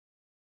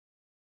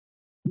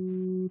Hey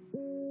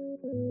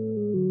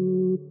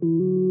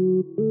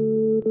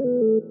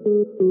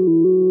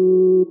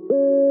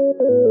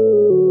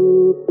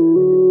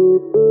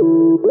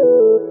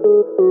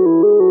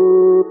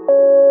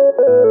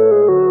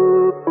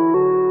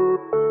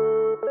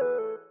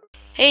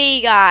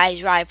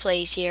guys, Rye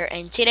Plays here,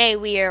 and today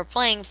we are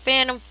playing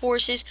Phantom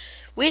Forces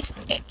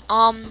with,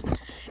 I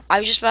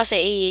was just about to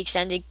say AE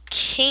Extended,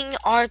 King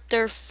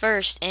Arthur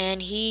first,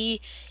 and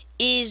he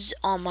is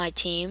on my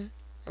team,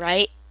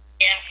 right?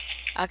 Yeah.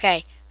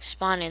 Okay,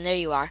 spawn in, there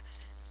you are.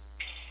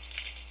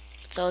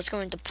 So let's go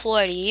and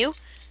deploy to you.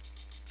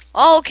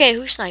 Oh, okay,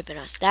 who's sniping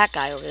us? That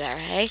guy over there,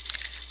 hey?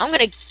 I'm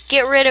gonna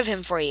get rid of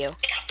him for you. I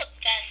got the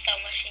best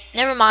submachine.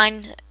 Never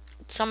mind,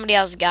 somebody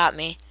else got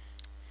me.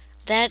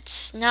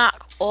 That's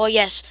not. Oh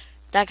yes,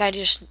 that guy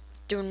just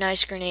threw a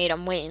nice grenade.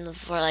 I'm waiting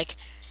for like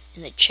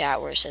in the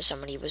chat where it says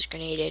somebody was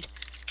grenaded.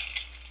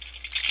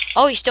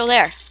 Oh, he's still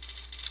there.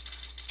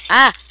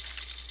 Ah.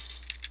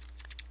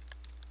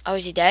 Oh,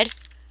 is he dead?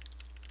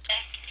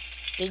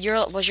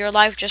 Was your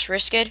life just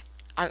risked?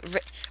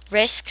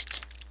 Risked.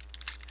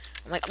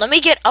 I'm like, let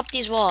me get up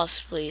these walls,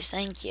 please.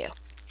 Thank you.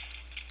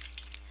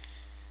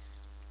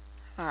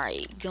 All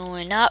right,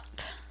 going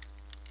up.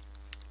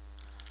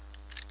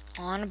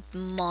 Oh,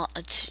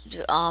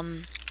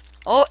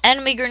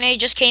 enemy grenade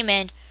just came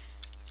in.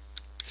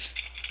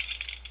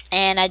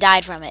 And I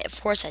died from it.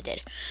 Of course I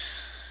did.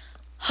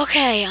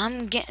 Okay,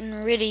 I'm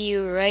getting rid of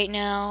you right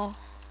now.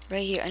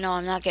 Right here. No,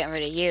 I'm not getting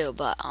rid of you,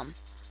 but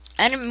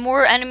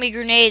more enemy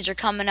grenades are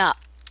coming up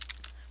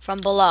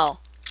from below.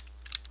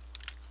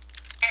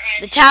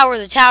 The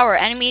tower.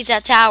 Enemies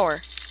at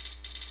tower.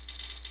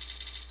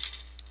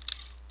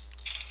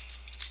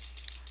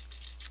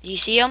 Do you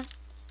see them?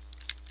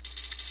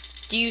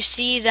 Do you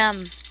see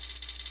them?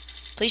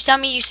 Please tell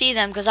me you see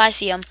them, because I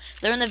see them.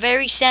 They're in the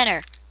very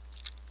center.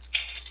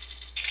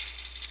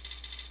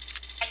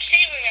 I'm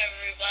saving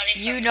everybody.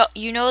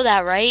 You know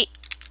that, right?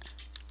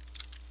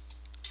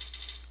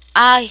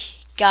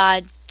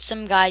 God,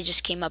 some guy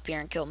just came up here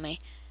and killed me.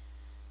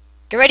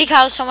 Get ready,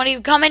 Kyle.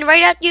 Somebody coming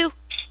right at you.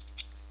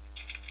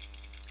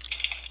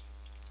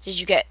 Did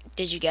you get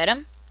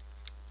him?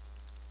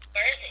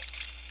 Where is he?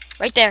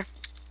 Right there.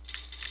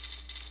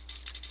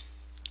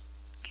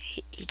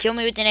 He killed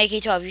me with an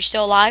AK-12. You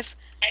still alive?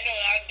 I know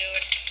what I'm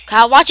doing.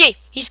 Kyle, watch it.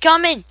 He's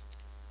coming.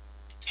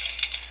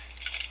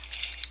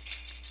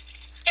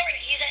 Sorry,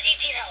 he's at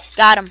 18 health.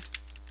 Got him.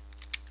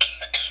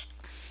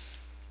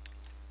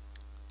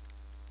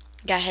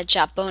 Got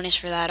headshot bonus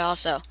for that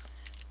also.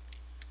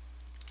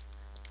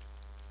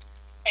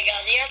 I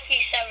got the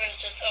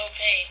MP7's just OP.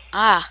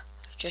 Ah,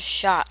 just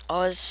shot.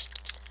 Oh, there's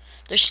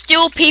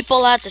still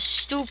people at the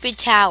stupid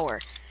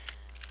tower.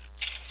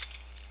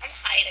 I'm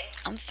hiding.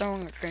 I'm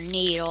throwing a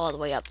grenade all the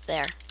way up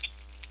there.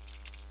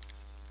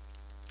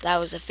 That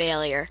was a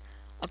failure.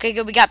 Okay,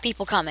 good. We got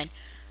people coming.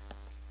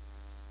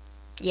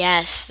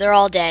 Yes, they're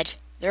all dead.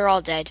 They're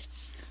all dead.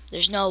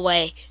 There's no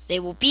way they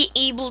will be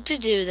able to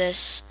do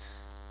this.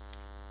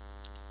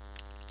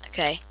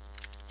 Okay.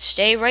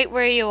 Stay right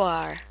where you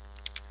are.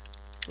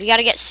 We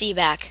gotta get C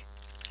back.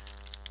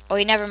 Oh,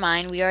 wait, never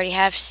mind. We already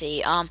have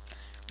C.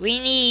 We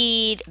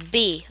need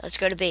B. Let's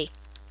go to B.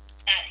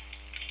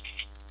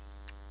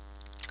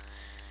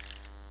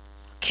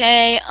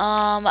 Okay,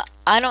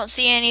 I don't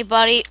see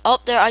anybody. Oh,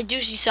 there, I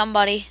do see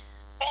somebody.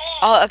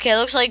 Oh, okay,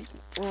 looks like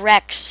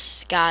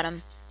Rex got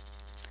him.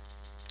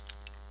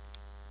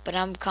 But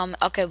I'm coming.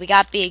 Okay, we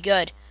got B.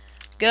 Good.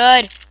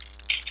 Good.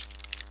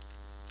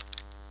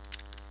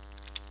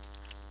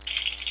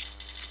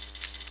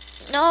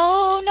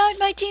 No, not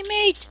my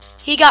teammate.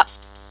 He got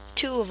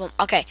 2 of them.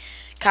 Okay,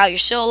 Kyle, you're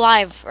still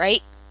alive,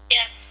 right?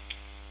 Yeah.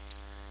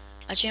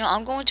 But you know,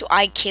 I'm going to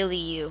kill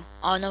you.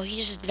 Oh no, he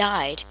just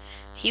died.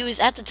 He was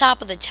at the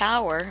top of the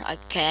tower.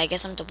 Okay, I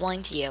guess I'm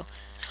deploying to you.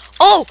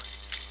 Oh!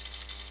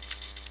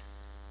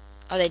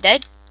 Are they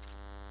dead?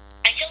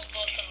 I killed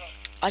both of them.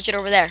 Watch it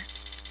over there.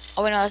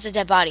 Oh wait, no, that's a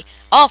dead body.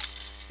 Oh!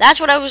 That's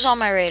what I was on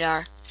my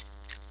radar.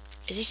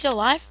 Is he still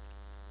alive?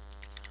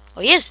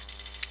 Oh, he is.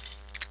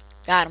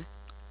 Got him.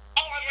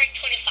 Oh, I'm rank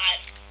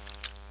 25.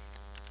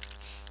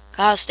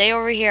 Kyle, stay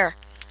over here.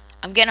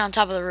 I'm getting on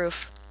top of the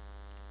roof.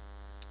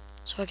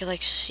 So I could,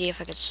 like, see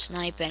if I could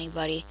snipe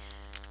anybody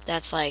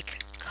that's,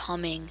 like,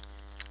 going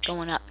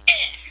up.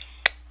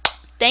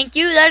 Thank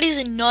you. That is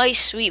a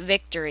nice, sweet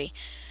victory.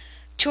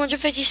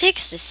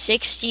 256 to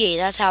 68.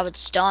 That's how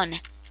it's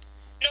done.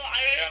 No,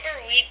 I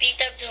remember we beat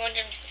them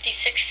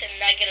 256 to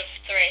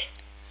 -3.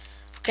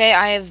 Okay,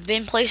 I have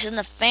been placed in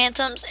the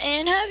Phantoms,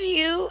 and have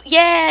you?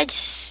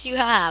 Yes, you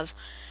have.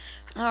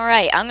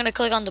 Alright, I'm going to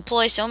click on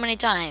deploy so many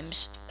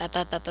times. No,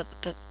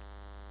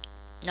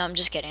 I'm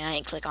just kidding. I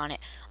ain't click on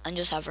it. I'm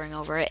just hovering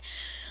over it.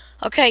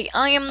 Okay,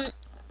 I am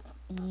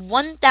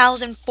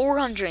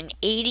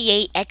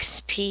 1,488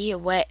 XP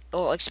away,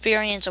 or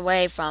experience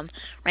away from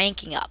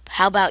ranking up.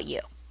 How about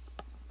you?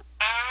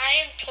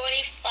 I'm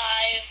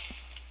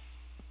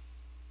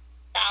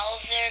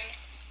 25,000.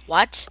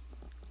 What?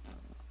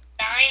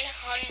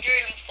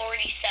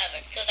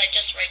 947, because I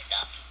just ranked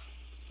up.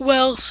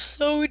 Well,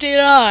 so did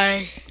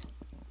I.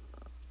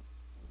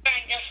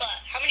 guess what?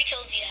 How many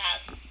kills do you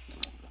have?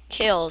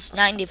 Kills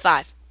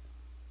 95.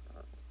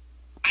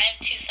 I have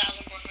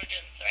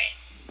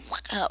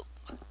 2,103.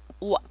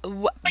 What?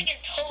 Like in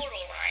total,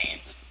 Ryan.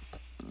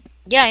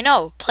 Yeah, I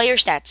know. Player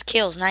stats.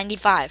 Kills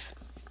 95.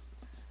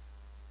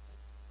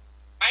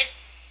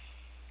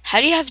 How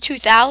do you have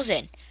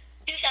 2,000?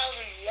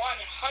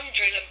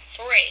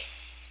 2,103.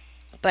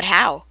 But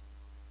how?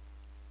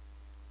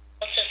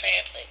 Let's just say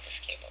I played this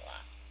game a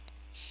lot.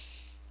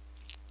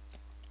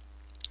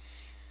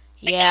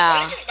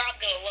 Yeah. Why is it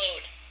not gonna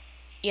load?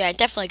 Yeah, I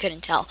definitely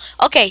couldn't tell.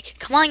 Okay,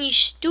 come on, you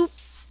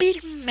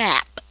stupid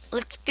map.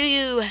 Let's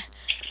go.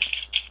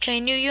 Okay,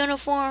 new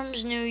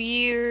uniforms, New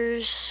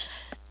Year's,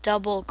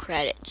 double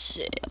credit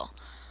sale.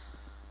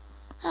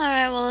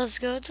 Alright, well, let's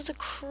go to the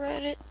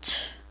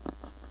credit.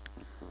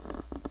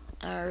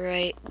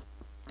 Alright.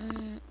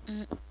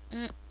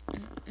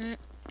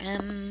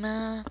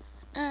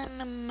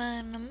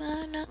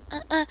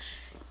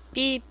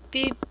 Beep,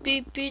 beep,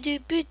 beep, beep,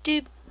 beep, beep,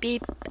 beep,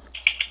 beep.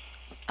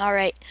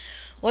 Alright.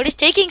 What is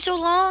taking so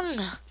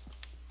long?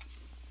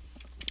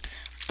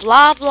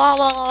 Blah, blah,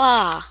 blah,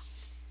 blah.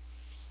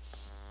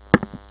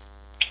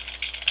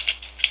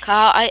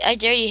 Kyle, I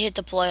dare you hit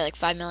deploy like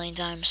 5 million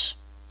times.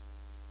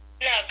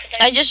 No,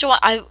 because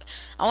I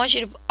want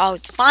you to, oh,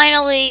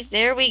 finally,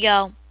 there we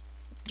go.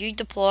 You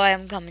deploy,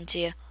 I'm coming to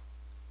you.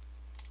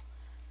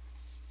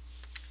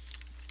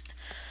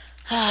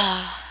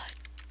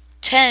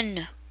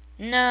 10,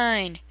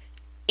 9,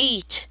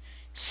 8,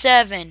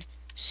 7,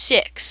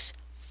 6,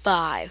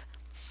 5,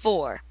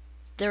 4,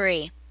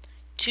 3,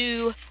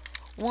 2,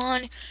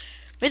 1.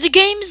 May the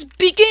games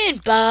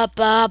begin. Ba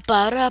ba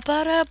ba da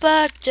ba da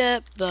ba da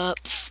ba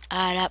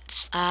da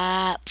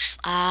ah.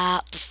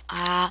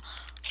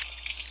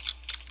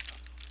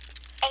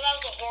 Oh, that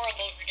was a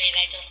horrible grenade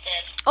I just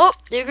did. Oh,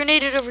 they're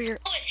grenaded over here.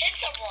 Oh, it hit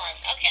someone.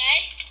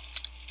 Okay.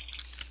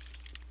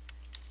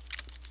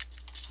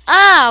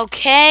 Ah,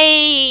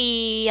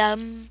 okay.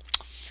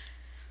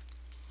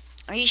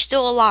 Are you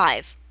still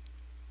alive?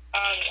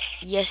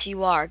 Yes,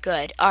 you are.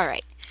 Good. All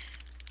right.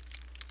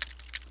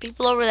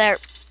 People over there.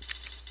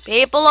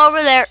 People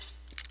over there.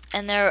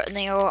 And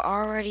they are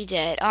already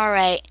dead. All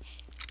right.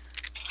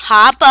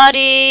 Hi,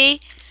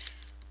 buddy.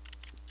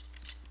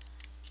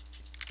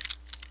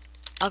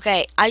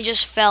 Okay, I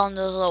just fell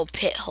into the little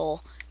pit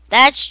hole.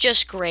 That's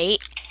just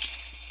great.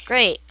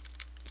 Great.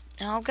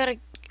 Now I gotta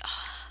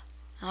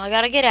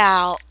get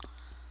out.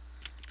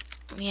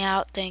 Let me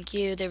out. Thank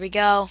you. There we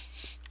go.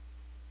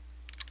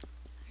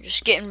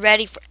 Just getting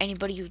ready for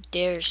anybody who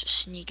dares to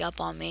sneak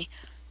up on me.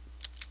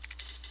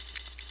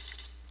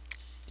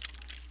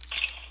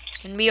 It's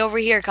gonna be over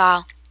here,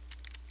 Kyle.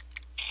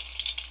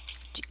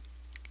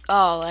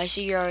 Oh, I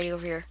see you're already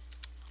over here.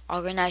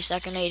 Okay, nice.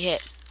 That grenade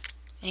hit.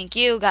 Thank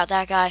you. Got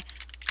that guy.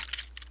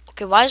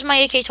 Okay, why is my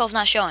AK-12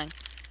 not showing?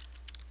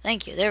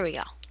 Thank you. There we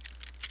go.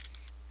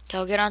 Okay,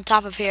 I'll get on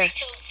top of here.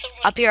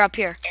 Up here, up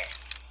here.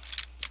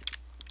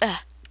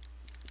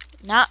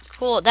 Not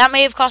cool. That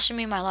may have costed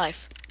me my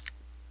life.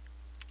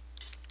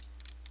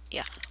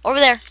 Yeah. Over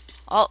there.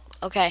 Oh,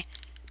 okay.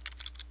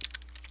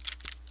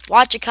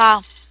 Watch it,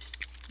 Kyle.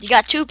 You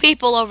got 2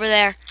 people over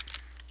there.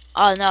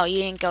 Oh, no, you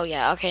didn't go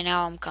yet. Okay,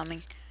 now I'm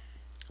coming.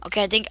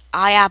 Okay, I think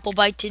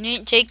Applebite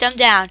didn't take them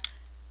down.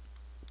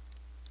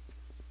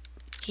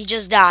 He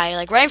just died,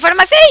 like right in front of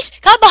my face.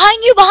 Kyle,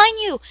 behind you, behind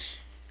you.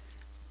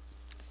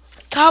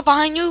 Kyle,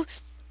 behind you.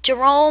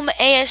 Jerome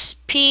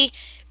ASP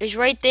is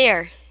right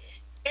there.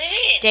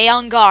 Stay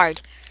on guard.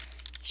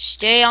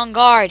 Stay on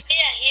guard.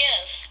 Yeah, he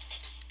is.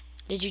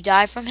 Did you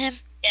die from him?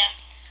 Yeah.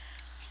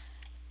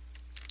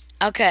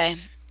 Okay.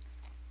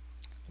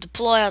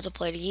 Deploy, I'll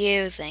deploy to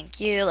you. Thank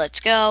you. Let's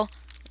go.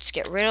 Let's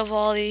get rid of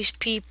all these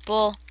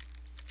people.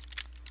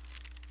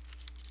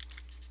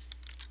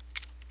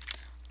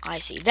 I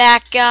see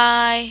that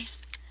guy.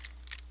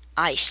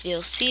 I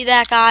still see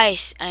that guy.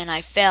 And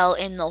I fell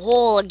in the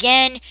hole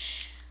again.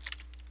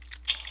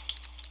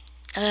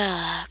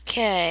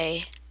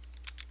 Okay.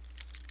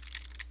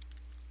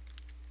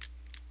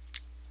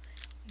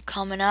 I'm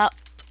coming up.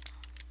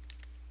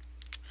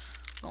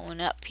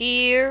 Going up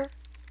here.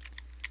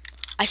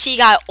 I see a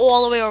guy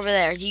all the way over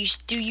there.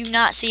 Do you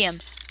not see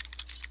him?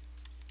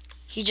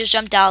 He just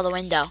jumped out of the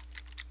window.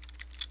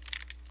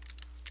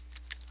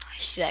 I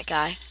see that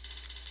guy.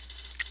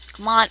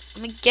 Come on,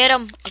 let me get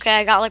him. Okay,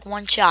 I got like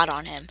 1 shot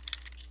on him.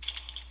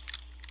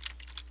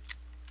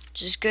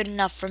 Which is good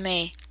enough for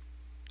me.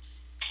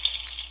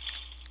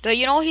 But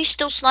you know, he's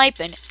still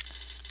sniping.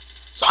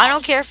 So I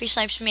don't care if he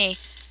snipes me.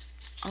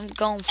 I'm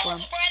going for him.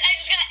 Brad, I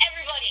just got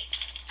everybody.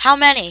 How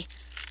many?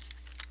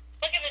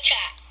 Look at the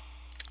chat.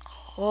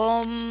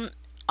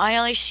 I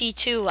only see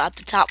 2 at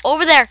the top.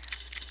 Over there!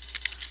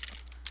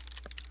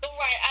 Oh,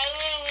 right, I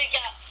literally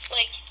got,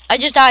 like... I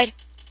just died.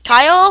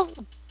 Kyle?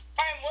 Ryan,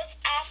 what's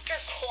after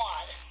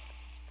quad?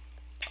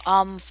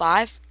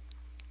 5.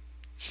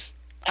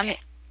 I mean,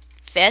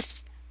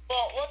 5th.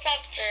 Well, what's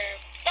after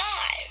 5?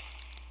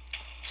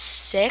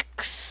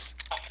 6.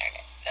 Oh, there it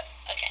is.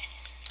 Okay.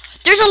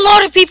 There's a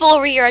lot of people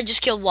over here. I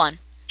just killed 1.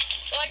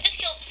 So I just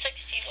killed 6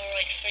 people in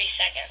like 3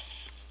 seconds.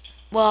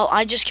 Well,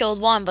 I just killed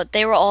one, but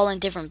they were all in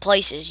different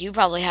places. You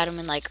probably had them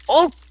in like,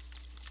 oh,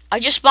 I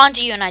just spawned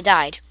to you and I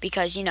died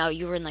because, you know,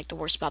 you were in like the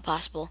worst spot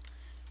possible.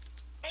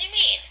 What do you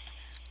mean?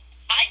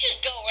 I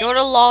just go Go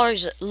to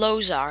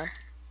Lozar.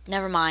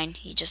 Never mind,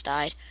 he just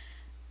died.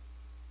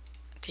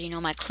 Because, you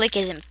know, my click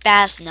isn't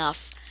fast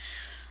enough.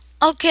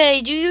 Okay,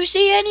 do you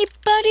see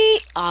anybody?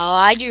 Oh,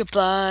 I do.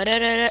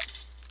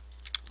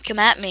 Come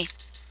at me.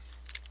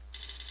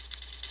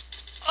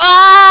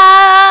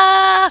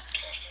 Ah!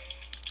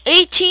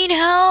 18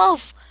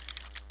 health!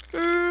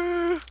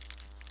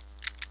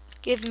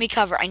 Give me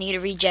cover. I need a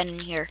regen in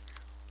here.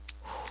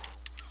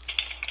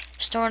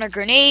 Storing a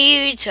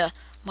grenade to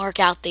mark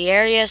out the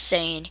area,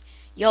 saying,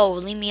 yo,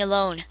 leave me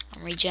alone.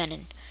 I'm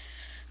regenning.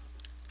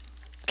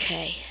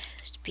 Okay,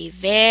 just be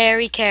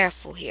very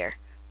careful here.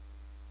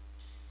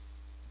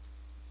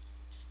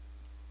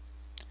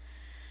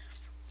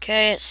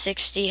 Okay, at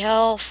 60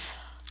 health.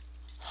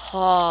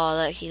 Oh,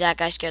 that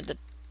guy scared the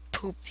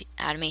poop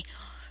out of me.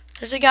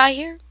 There's a guy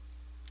here.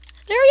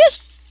 There he is.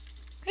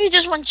 He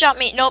just one-shot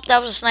me. Nope, that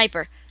was a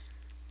sniper.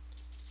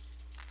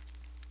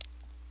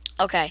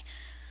 Okay.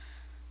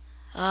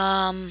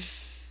 I'm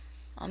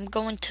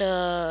going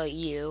to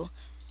you.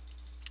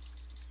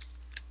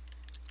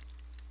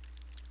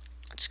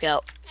 Let's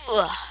go.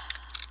 Ugh.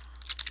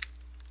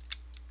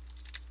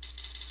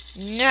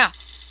 No.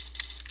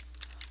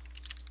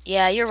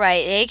 Yeah, you're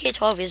right. The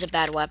AK-12 is a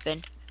bad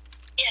weapon.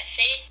 Yeah,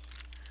 see?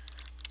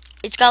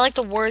 It's got like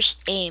the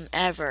worst aim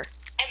ever.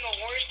 I'm the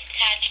worst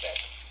attachment.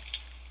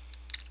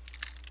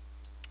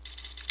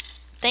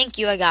 Thank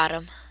you, I got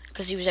him.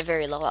 Because he was at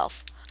very low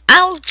health.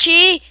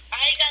 Ouchie!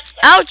 I got some.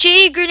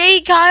 Ouchie!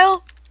 Grenade,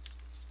 Kyle!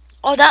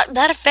 Oh,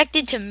 that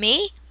affected to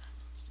me?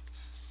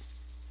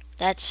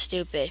 That's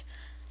stupid.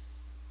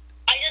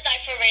 I just died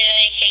from an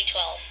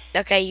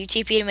AK-12. Okay, you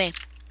TP to me.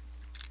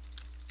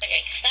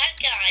 Okay, 'cause that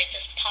guy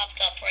just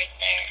popped up right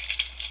there.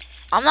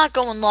 I'm not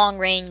going long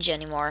range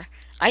anymore.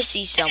 I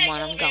see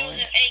someone, I'm That guy going.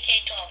 with an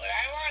AK-12, and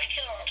I want to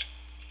kill him.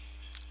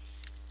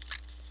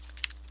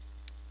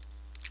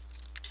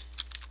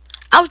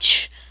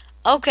 Ouch!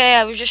 Okay,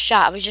 I was just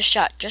shot. Just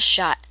shot.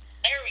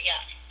 There we go.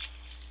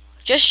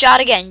 Just shot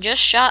again.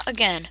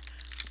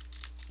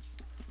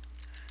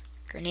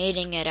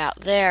 Grenading it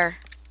out there.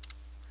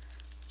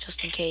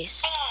 Just in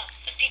case.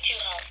 52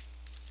 health.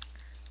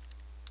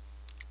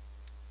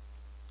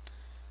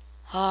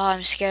 Oh,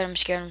 I'm scared. I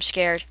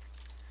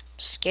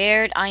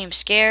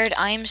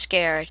am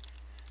scared.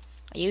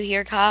 Are you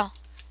here, Kyle?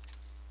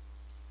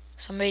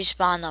 Somebody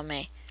spawned on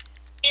me.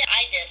 Yeah,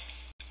 I did.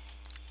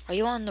 Are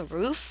you on the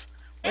roof?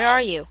 Where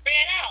are you?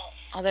 Ran out.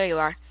 Oh, there you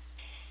are.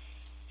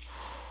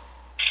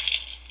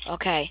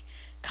 Okay.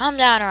 Calm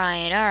down,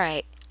 Ryan.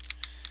 Alright.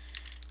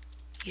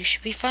 You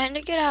should be fine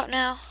to get out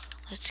now.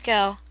 Let's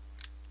go.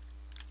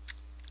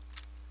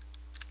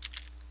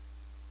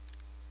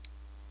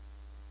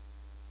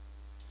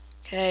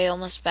 Okay,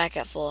 almost back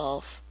at full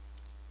health.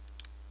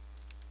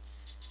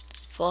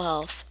 Full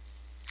health.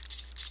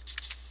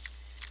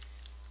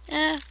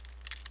 Eh.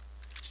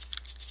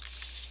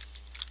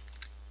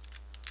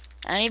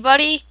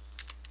 Anybody?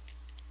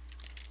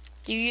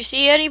 Do you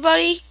see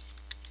anybody?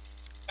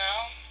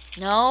 No.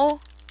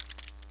 No?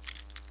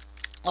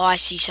 Oh, I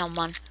see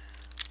someone.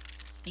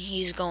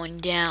 He's going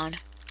down.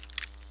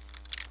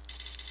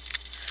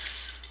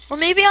 Or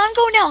maybe I'm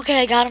going down. Okay,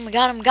 I got him.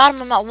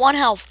 I'm at 1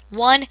 health.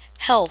 1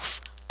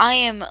 health. I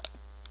am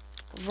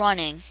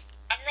running.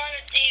 I'm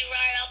running to you,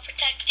 Ryan. I'll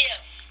protect you.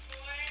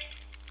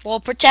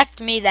 Well,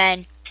 protect me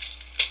then.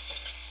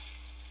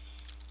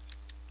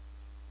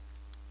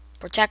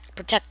 Protect.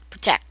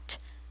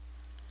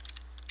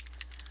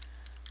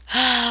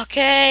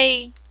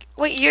 Okay.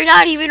 Wait, you're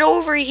not even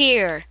over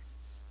here.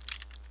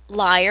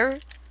 Liar.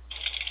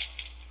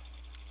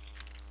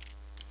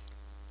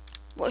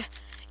 What?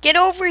 Get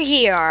over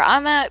here.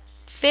 I'm at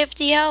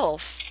 50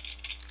 health.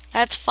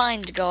 That's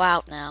fine to go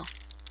out now.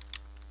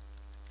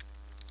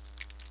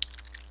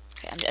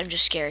 Okay, I'm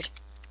just scared.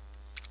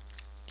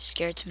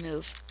 Scared to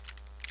move.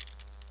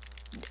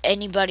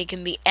 Anybody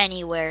can be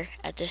anywhere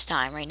at this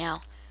time right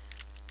now.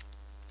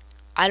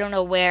 I don't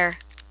know where.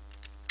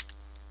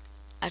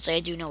 Actually,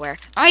 I do know where.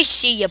 I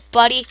see you,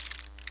 buddy.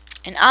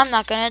 And I'm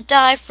not gonna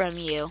die from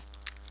you.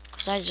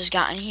 Because I just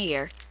got in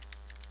here.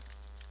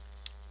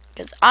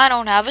 Because I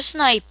don't have a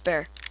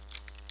sniper.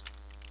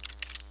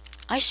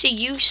 I see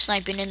you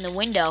sniping in the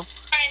window.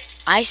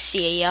 I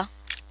see ya.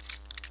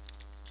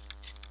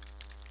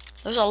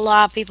 There's a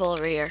lot of people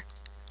over here.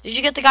 Did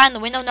you get the guy in the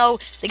window? No,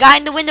 the guy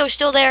in the window is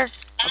still there.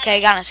 Okay, I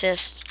got an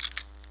assist.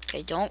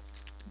 Okay, don't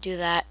do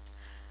that.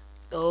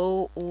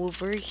 Go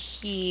over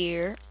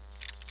here.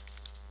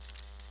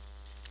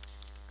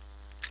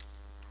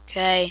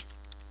 Okay.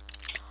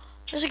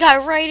 There's a guy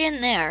right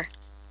in there.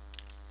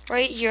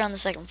 Right here on the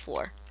 2nd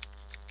floor.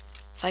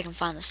 If I can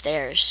find the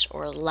stairs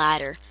or a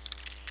ladder.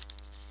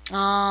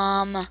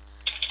 Have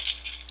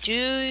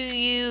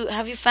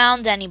you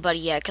found anybody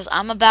yet? Cause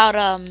I'm about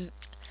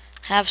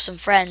have some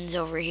friends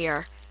over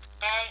here.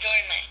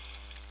 Join me.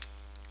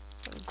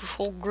 A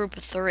whole group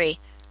of 3.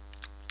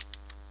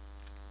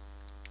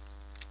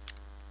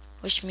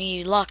 Wish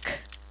me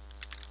luck.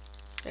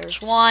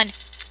 There's one.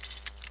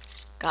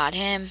 Got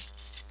him.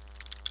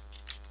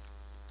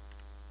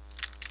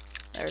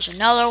 There's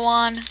another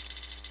one.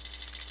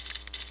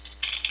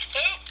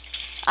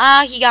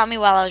 Ah, he got me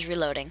while I was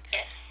reloading.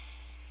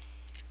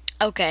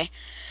 Okay.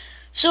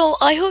 So,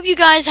 I hope you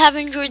guys have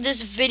enjoyed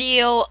this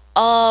video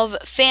of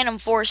Phantom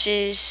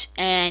Forces,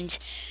 and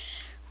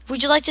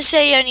would you like to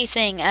say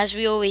anything, as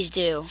we always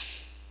do?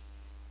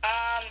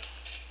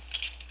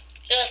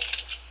 Just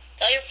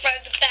tell your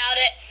friends about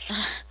it.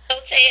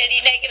 Don't say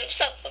any negative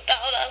stuff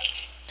about us.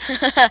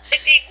 I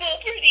think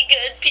we're pretty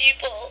good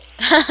people.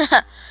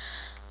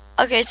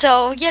 Okay,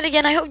 so, yet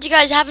again, I hope you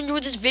guys have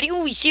enjoyed this video.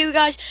 We see you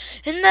guys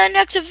in the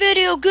next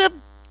video.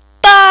 Goodbye!